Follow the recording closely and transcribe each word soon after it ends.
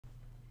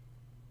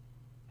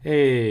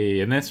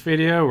Hey, in this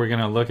video we're going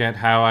to look at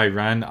how I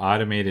run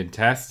automated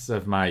tests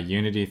of my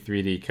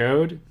Unity3D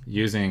code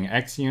using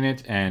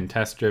xUnit and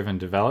test-driven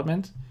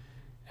development.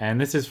 And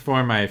this is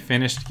for my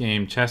finished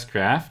game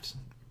ChessCraft,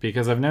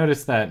 because I've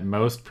noticed that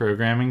most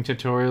programming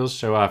tutorials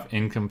show off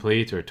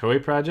incomplete or toy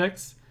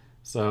projects,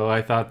 so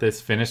I thought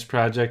this finished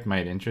project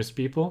might interest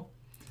people.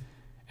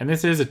 And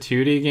this is a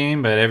 2D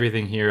game, but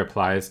everything here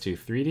applies to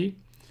 3D.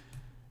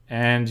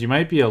 And you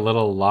might be a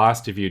little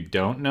lost if you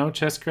don't know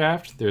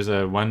ChessCraft. There's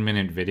a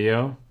 1-minute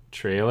video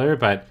trailer,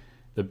 but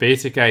the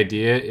basic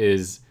idea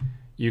is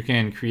you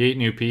can create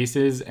new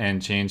pieces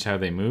and change how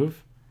they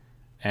move,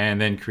 and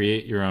then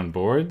create your own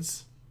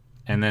boards,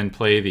 and then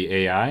play the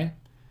AI.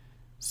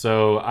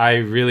 So I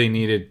really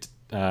needed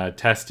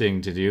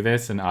testing to do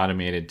this, and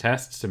automated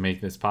tests to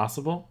make this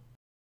possible.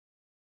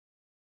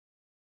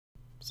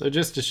 So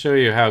just to show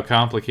you how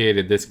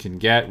complicated this can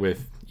get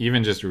with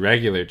even just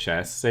regular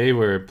chess, say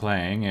we're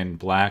playing and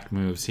black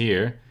moves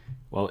here.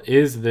 Well,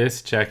 is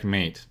this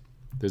checkmate?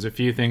 There's a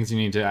few things you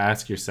need to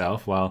ask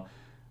yourself. Well,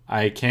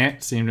 I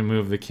can't seem to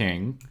move the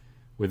king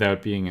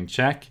without being in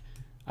check.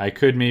 I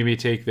could maybe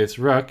take this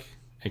rook,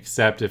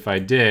 except if I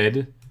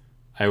did,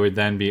 I would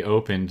then be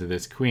open to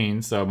this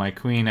queen. So my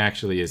queen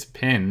actually is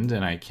pinned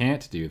and I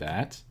can't do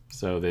that.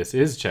 So this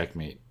is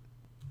checkmate.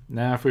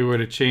 Now if we were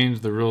to change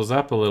the rules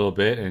up a little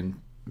bit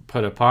and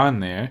put a pawn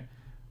there,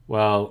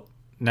 well,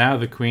 now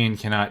the queen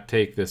cannot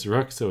take this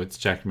rook, so it's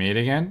checkmate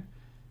again.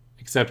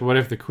 Except what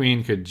if the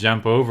queen could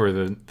jump over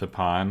the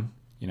pawn?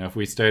 You know, if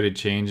we started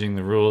changing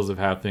the rules of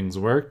how things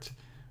worked,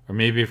 or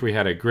maybe if we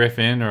had a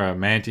griffin or a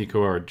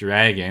manticore or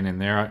dragon and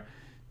they're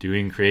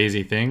doing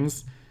crazy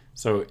things.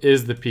 So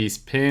is the piece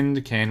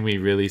pinned? Can we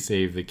really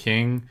save the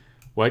king?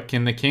 What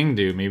can the king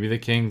do? Maybe the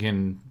king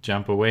can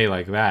jump away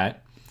like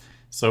that.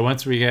 So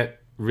once we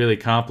get really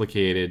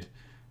complicated,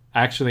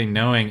 actually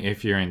knowing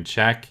if you're in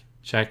check,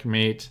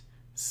 checkmate,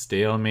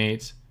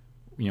 stalemate,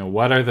 you know,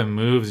 what are the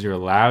moves you're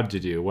allowed to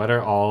do? What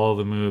are all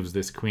the moves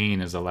this queen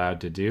is allowed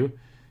to do?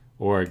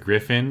 Or a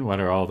griffin, what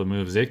are all the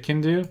moves it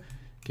can do?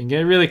 Can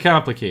get really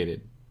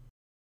complicated.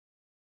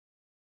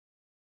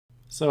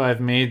 So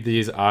I've made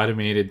these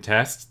automated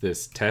tests,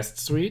 this test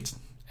suite,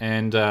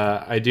 and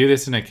I do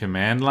this in a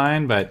command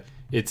line, but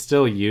it's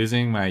still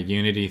using my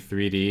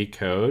Unity3D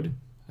code.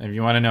 If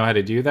you want to know how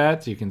to do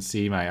that, you can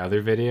see my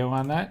other video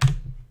on that.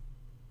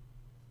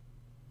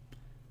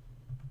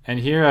 And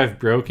here I've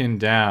broken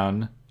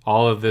down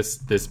all of this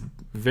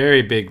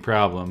very big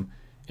problem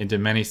into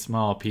many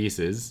small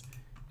pieces.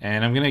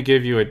 And I'm going to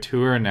give you a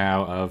tour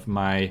now of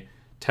my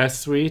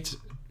test suite,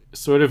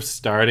 sort of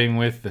starting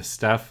with the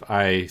stuff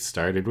I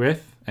started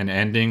with and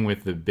ending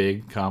with the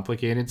big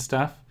complicated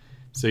stuff,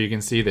 so you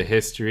can see the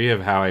history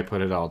of how I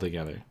put it all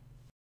together.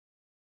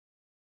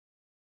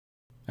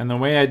 And the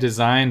way I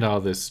designed all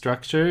this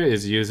structure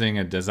is using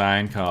a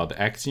design called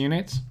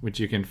xUnit, which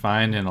you can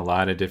find in a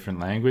lot of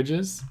different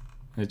languages.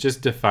 It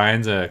just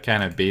defines a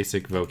kind of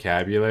basic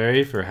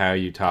vocabulary for how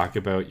you talk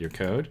about your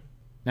code.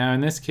 Now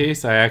in this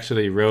case, I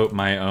actually wrote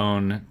my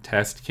own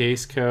test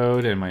case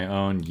code and my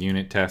own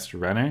unit test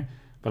runner,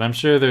 but I'm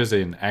sure there's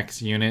an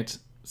xUnit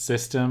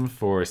system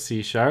for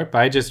C#.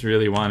 I just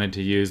really wanted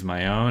to use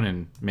my own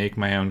and make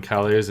my own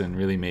colors and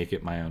really make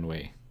it my own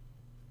way.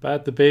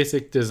 But the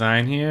basic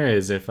design here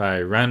is if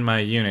I run my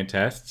unit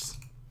tests,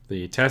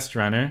 the test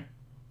runner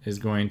is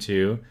going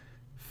to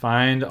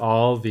find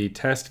all the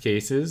test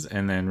cases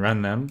and then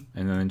run them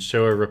and then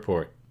show a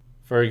report.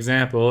 For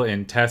example,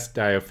 in test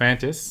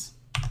Diophantus,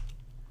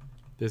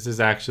 this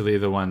is actually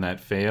the one that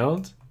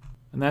failed.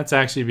 And that's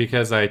actually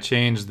because I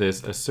changed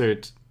this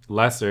assert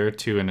lesser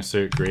to an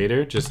assert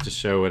greater just to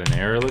show what an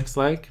error looks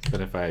like.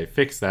 But if I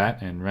fix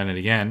that and run it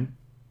again,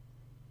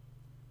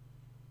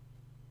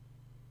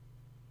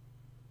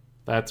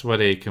 that's what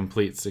a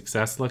complete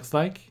success looks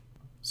like.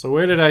 So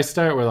where did I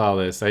start with all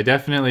this? I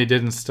definitely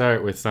didn't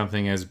start with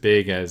something as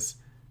big as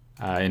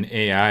an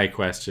AI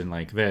question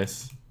like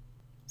this.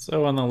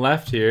 So on the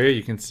left here,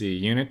 you can see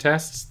unit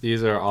tests.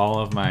 These are all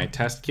of my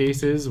test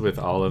cases with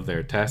all of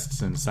their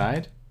tests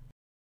inside.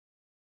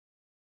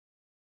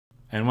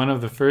 And one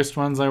of the first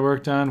ones I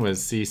worked on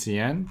was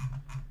CCN.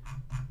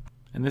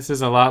 And this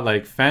is a lot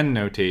like Fen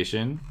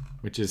notation,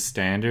 which is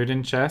standard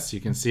in chess.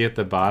 You can see at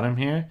the bottom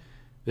here,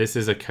 this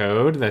is a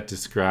code that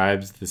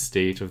describes the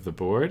state of the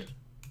board.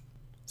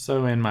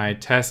 So in my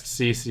test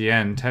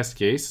CCN test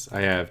case,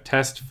 I have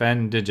test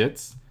Fen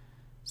digits.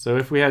 So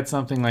if we had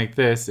something like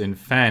this in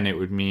Fen, it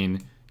would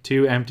mean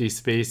 2 empty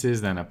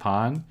spaces, then a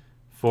pawn,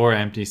 4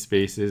 empty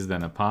spaces,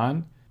 then a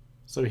pawn.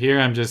 So here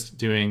I'm just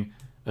doing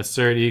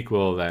assert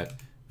equal that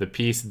the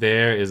piece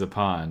there is a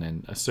pawn,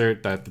 and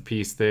assert that the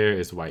piece there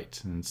is white,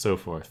 and so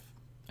forth.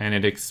 And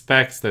it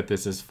expects that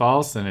this is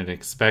false, and it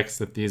expects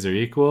that these are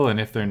equal, and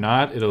if they're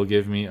not, it'll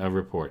give me a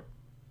report.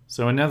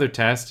 So another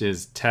test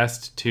is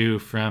test 2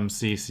 from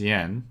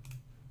CCN.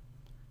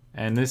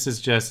 And this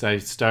is just, I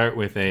start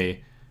with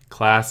a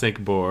classic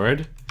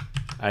board.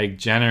 I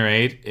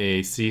generate a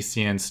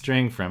CCN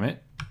string from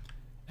it.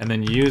 And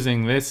then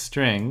using this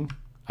string,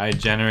 I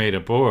generate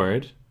a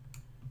board.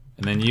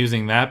 And then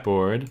using that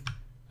board,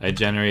 I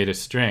generate a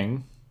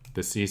string,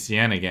 the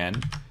CCN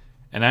again,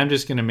 and I'm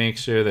just going to make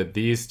sure that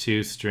these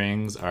two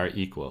strings are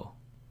equal,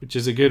 which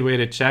is a good way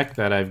to check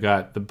that I've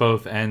got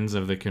both ends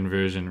of the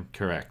conversion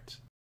correct.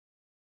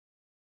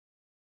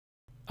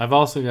 I've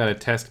also got a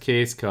test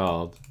case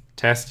called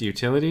test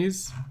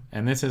utilities,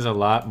 and this is a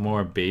lot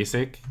more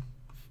basic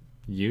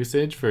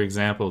usage. For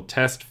example,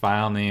 test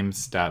file name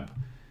stub.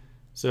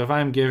 So if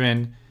I'm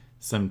given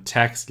some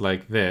text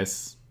like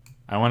this,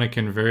 I want to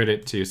convert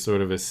it to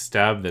sort of a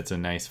stub that's a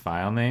nice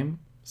file name.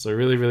 So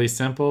really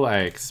simple. I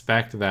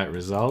expect that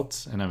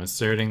result, and I'm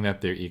asserting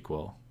that they're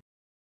equal.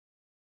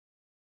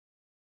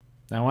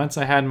 Now once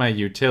I had my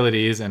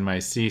utilities and my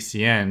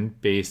CCN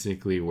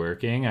basically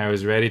working, I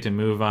was ready to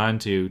move on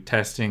to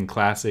testing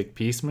classic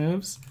piece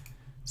moves.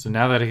 So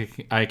now that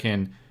I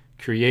can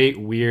create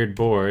weird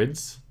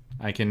boards,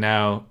 I can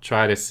now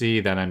try to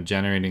see that I'm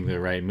generating the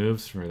right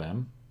moves for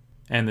them.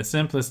 And the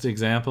simplest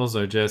examples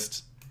are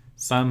just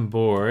some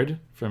board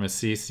from a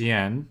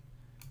CCN,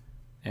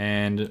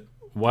 and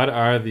what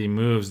are the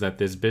moves that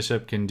this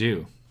bishop can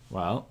do?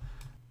 Well,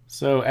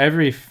 so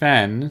every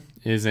fen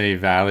is a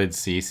valid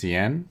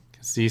CCN.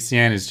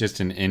 CCN is just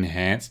an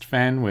enhanced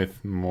fen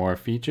with more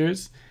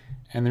features.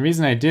 And the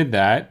reason I did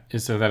that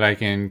is so that I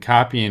can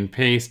copy and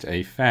paste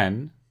a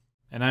fen,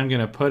 and I'm going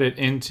to put it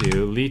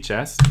into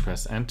Lichess,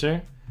 press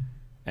enter,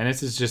 and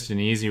this is just an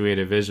easy way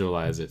to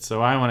visualize it.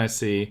 So I want to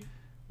see,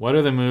 what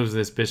are the moves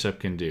this bishop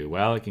can do?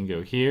 Well, it can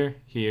go here,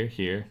 here,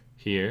 here,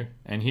 here,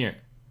 and here.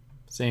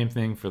 Same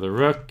thing for the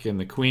rook and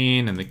the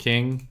queen and the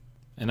king.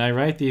 And I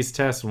write these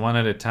tests one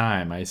at a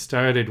time. I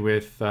started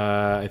with,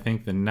 I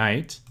think, the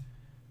knight.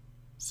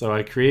 So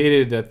I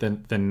created that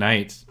the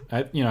knight,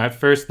 at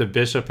first the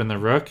bishop and the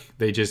rook,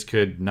 they just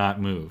could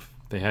not move.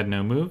 They had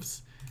no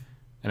moves.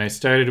 And I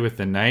started with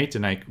the knight,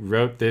 and I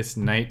wrote this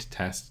knight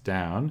test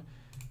down,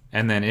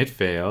 and then it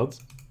failed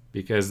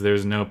because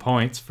there's no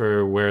points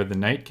for where the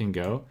knight can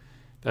go.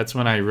 That's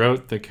when I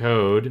wrote the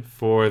code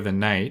for the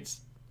knight,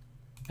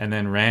 and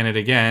then ran it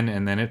again,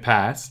 and then it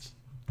passed.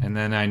 And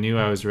then I knew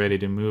I was ready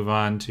to move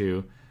on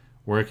to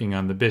working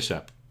on the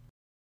bishop.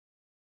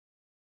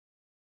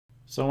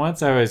 So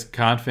once I was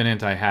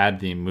confident I had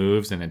the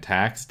moves and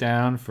attacks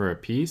down for a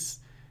piece,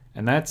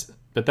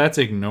 but that's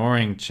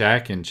ignoring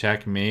check and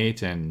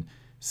checkmate and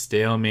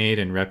stalemate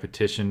and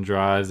repetition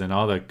draws and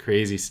all the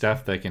crazy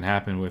stuff that can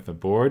happen with a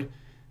board.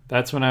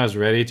 That's when I was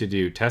ready to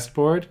do test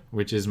board,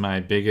 which is my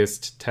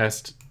biggest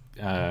test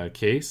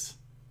case.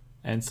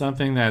 And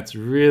something that's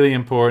really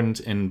important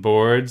in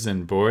boards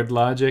and board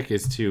logic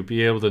is to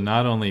be able to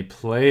not only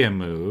play a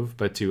move,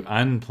 but to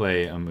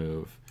unplay a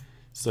move.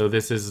 So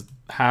this is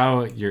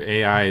how your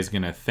AI is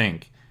going to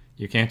think.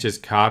 You can't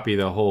just copy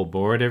the whole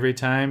board every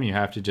time. You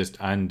have to just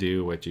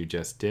undo what you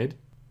just did.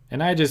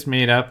 And I just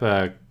made up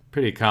a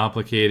pretty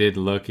complicated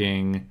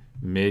looking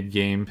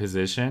mid-game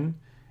position.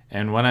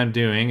 And what I'm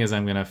doing is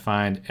I'm going to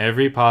find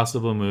every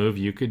possible move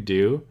you could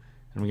do.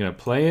 I'm going to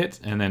play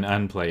it and then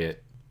unplay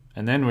it.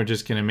 And then we're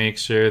just going to make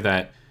sure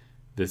that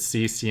the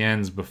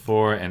CCNs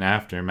before and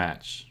after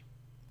match.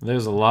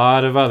 There's a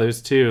lot of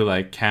others too,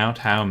 like count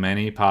how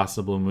many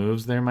possible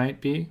moves there might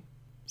be.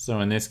 So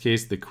in this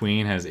case, the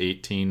queen has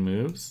 18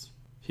 moves.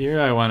 Here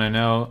I want to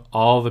know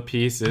all the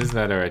pieces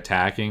that are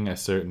attacking a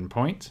certain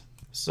point.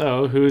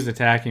 So who's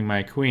attacking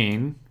my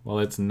queen? Well,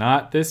 it's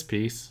not this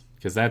piece,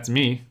 because that's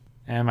me.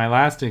 And my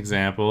last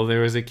example,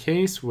 there was a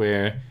case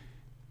where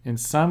in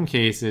some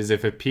cases,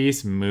 if a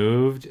piece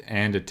moved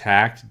and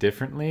attacked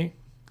differently,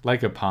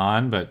 like a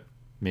pawn, but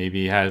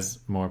maybe has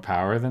more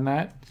power than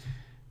that,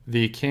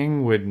 the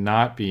king would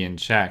not be in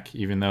check,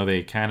 even though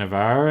they kind of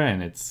are,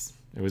 and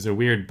it was a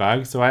weird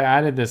bug. So I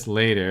added this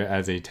later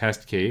as a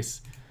test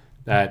case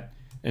that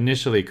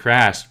initially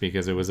crashed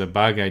because it was a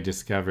bug I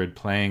discovered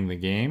playing the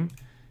game.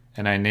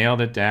 And I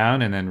nailed it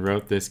down and then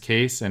wrote this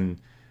case, and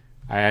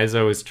as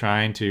I was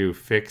trying to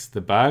fix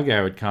the bug,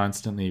 I would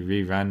constantly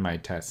rerun my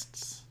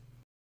tests.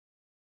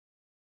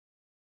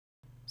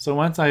 So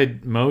once I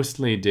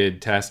mostly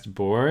did test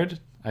board,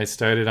 I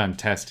started on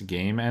test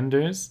game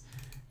enders.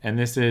 And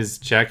this is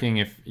checking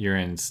if you're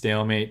in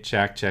stalemate,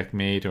 check,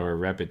 checkmate, or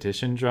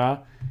repetition draw.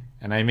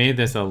 And I made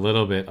this a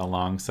little bit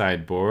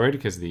alongside board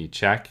because the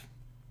check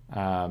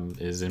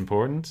is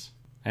important.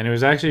 And it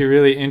was actually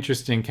really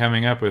interesting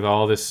coming up with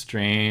all this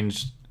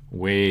strange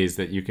ways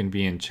that you can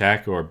be in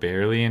check or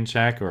barely in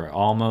check or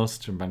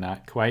almost but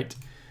not quite.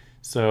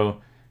 So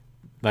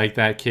like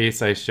that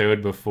case I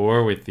showed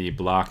before with the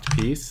blocked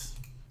piece.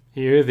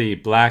 Here the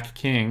black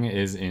king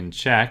is in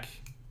check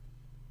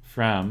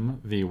from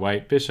the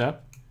white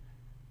bishop,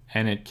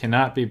 and it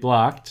cannot be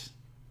blocked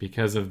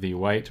because of the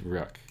white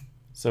rook.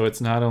 So it's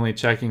not only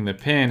checking the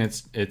pin,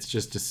 it's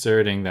just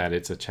asserting that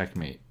it's a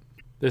checkmate.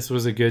 This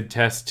was a good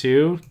test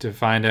too, to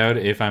find out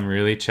if I'm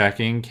really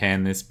checking,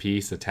 can this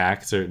piece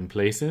attack certain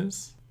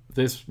places?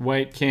 This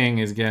white king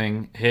is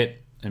getting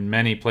hit in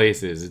many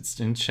places. It's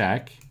in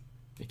check.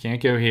 It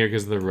can't go here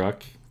because of the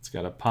rook. It's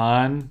got a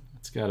pawn,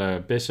 it's got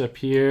a bishop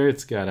here,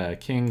 it's got a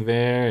king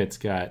there, it's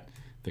got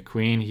the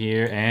queen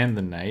here and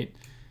the knight.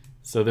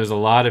 So there's a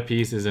lot of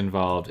pieces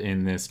involved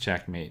in this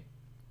checkmate.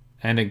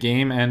 And a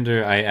game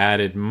ender I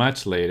added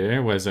much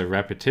later was a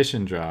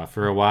repetition draw.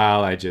 For a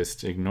while I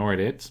just ignored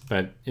it,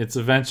 but it's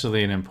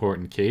eventually an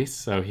important case.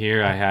 So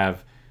here I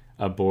have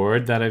a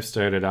board that I've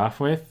started off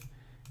with,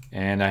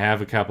 and I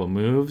have a couple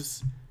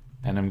moves,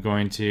 and I'm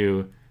going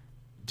to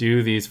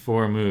do these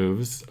 4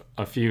 moves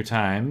a few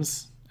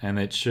times, and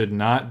it should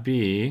not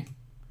be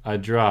a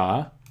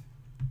draw,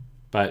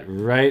 but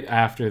right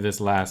after this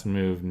last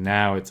move,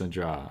 now it's a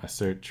draw,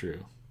 assert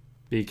true,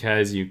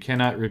 because you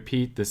cannot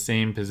repeat the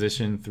same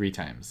position 3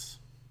 times.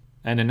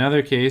 And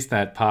another case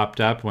that popped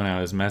up when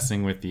I was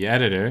messing with the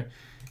editor,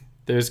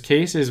 there's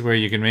cases where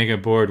you can make a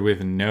board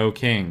with no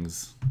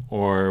kings,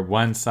 or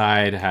one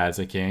side has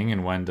a king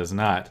and one does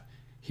not.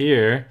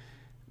 Here,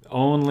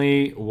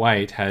 only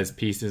white has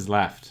pieces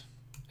left.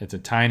 It's a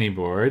tiny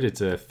board,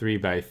 it's a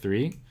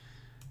 3x3,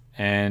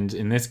 and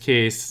in this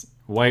case,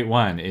 white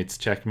won, it's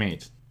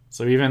checkmate.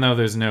 So even though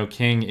there's no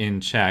king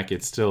in check,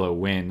 it's still a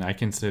win. I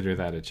consider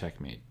that a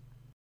checkmate.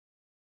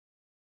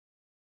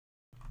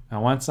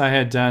 Now once I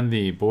had done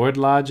the board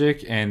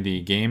logic and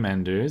the game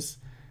enders,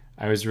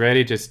 I was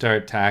ready to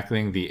start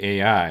tackling the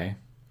AI.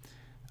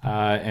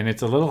 And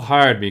it's a little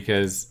hard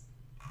because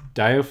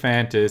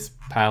Diophantus,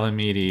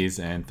 Palamedes,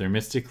 and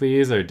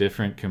Themistocles are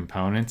different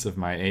components of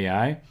my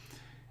AI.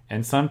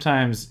 And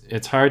sometimes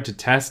it's hard to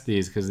test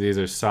these because these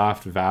are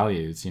soft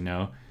values, you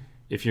know.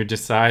 If you're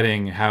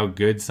deciding how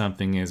good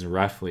something is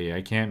roughly,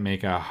 I can't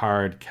make a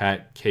hard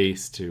cut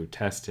case to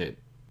test it.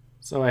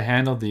 So I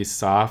handled these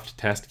soft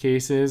test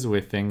cases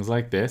with things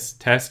like this.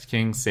 Test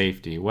king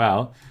safety.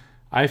 Well,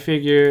 I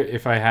figure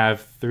if I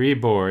have 3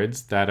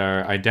 boards that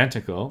are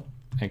identical,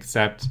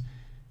 except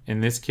in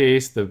this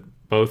case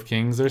both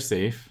kings are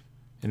safe.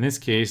 In this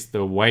case,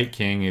 the white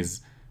king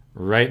is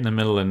right in the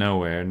middle of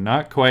nowhere,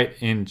 not quite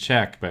in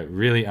check, but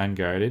really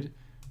unguarded.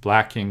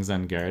 Black king's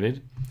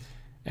unguarded.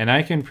 And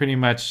I can pretty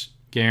much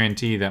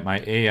guarantee that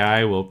my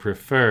AI will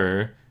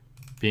prefer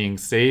being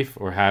safe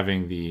or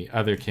having the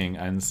other king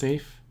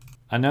unsafe.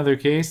 Another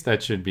case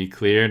that should be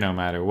clear no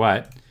matter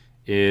what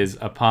is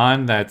a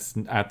pawn that's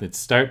at its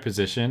start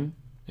position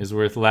is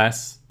worth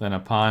less than a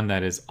pawn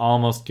that is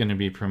almost going to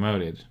be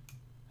promoted.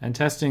 And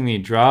testing the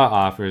draw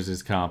offers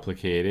is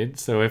complicated,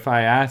 so if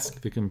I ask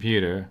the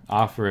computer,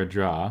 offer a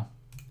draw,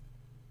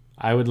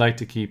 I would like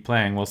to keep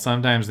playing. Well,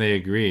 sometimes they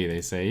agree.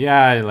 They say,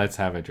 yeah, let's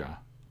have a draw.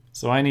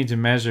 So I need to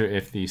measure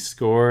if the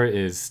score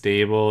is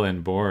stable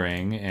and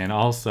boring, and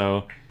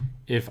also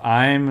if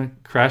I'm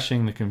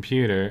crushing the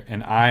computer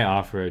and I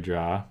offer a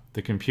draw,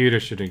 the computer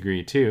should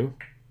agree too.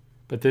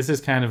 But this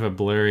is kind of a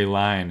blurry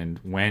line and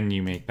when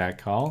you make that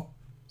call.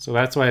 So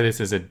that's why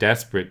this is a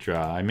desperate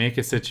draw. I make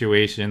a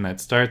situation that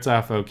starts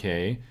off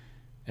okay,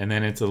 and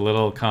then it's a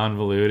little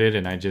convoluted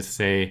and I just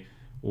say,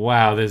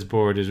 wow, this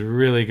board is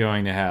really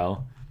going to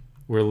hell.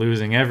 We're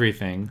losing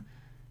everything.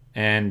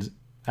 And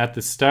at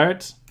the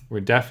start,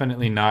 we're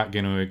definitely not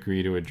going to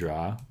agree to a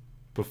draw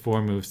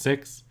before move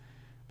 6.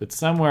 But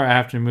somewhere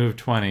after move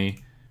 20,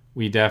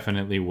 we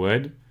definitely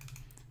would.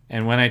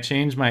 And when I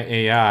change my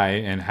AI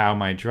and how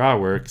my draw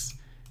works,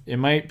 it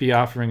might be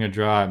offering a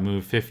draw at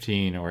move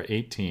 15 or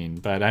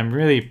 18, but I'm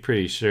really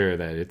pretty sure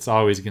that it's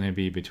always going to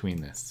be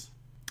between this.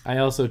 I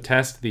also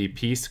test the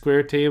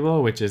p-square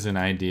table, which is an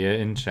idea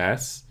in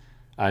chess,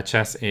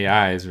 chess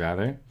AIs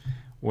rather,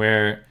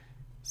 where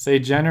say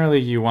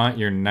generally you want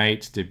your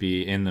knight to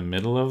be in the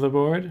middle of the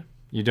board.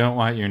 You don't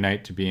want your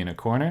knight to be in a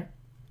corner.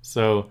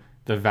 So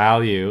the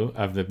value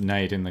of the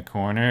knight in the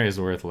corner is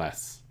worth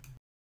less.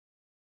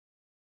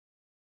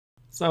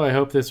 So I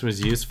hope this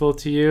was useful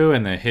to you,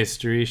 and the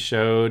history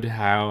showed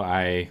how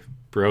I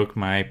broke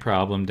my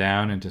problem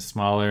down into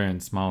smaller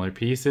and smaller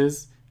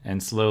pieces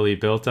and slowly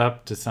built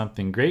up to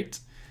something great.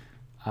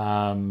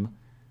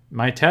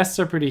 My tests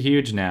are pretty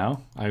huge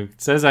now.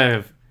 It says I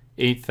have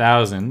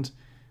 8,000.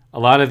 A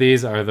lot of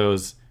these are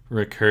those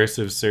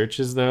recursive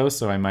searches though,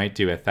 so I might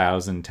do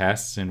 1,000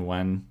 tests in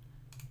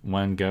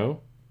one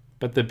go.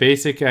 But the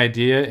basic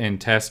idea in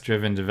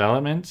test-driven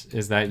development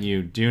is that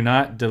you do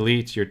not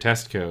delete your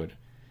test code.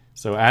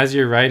 So as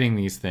you're writing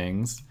these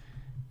things,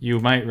 you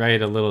might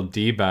write a little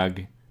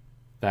debug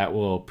that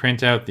will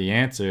print out the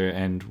answer,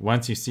 and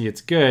once you see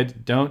it's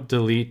good, don't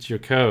delete your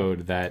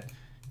code that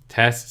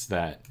tests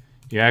that.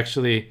 You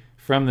actually,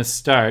 from the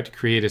start,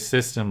 create a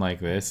system like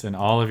this, and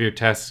all of your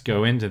tests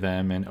go into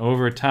them, and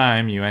over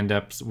time you end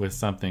up with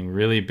something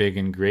really big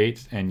and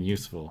great and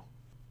useful.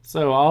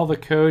 So all the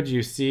code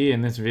you see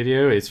in this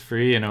video is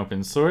free and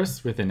open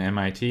source with an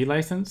MIT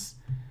license.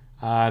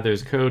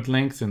 There's code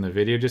links in the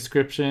video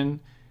description.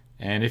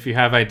 And if you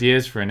have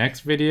ideas for a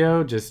next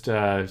video, just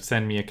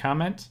send me a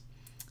comment.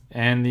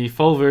 And the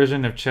full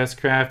version of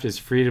ChessCraft is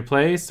free to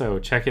play, so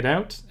check it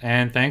out.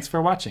 And thanks for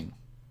watching.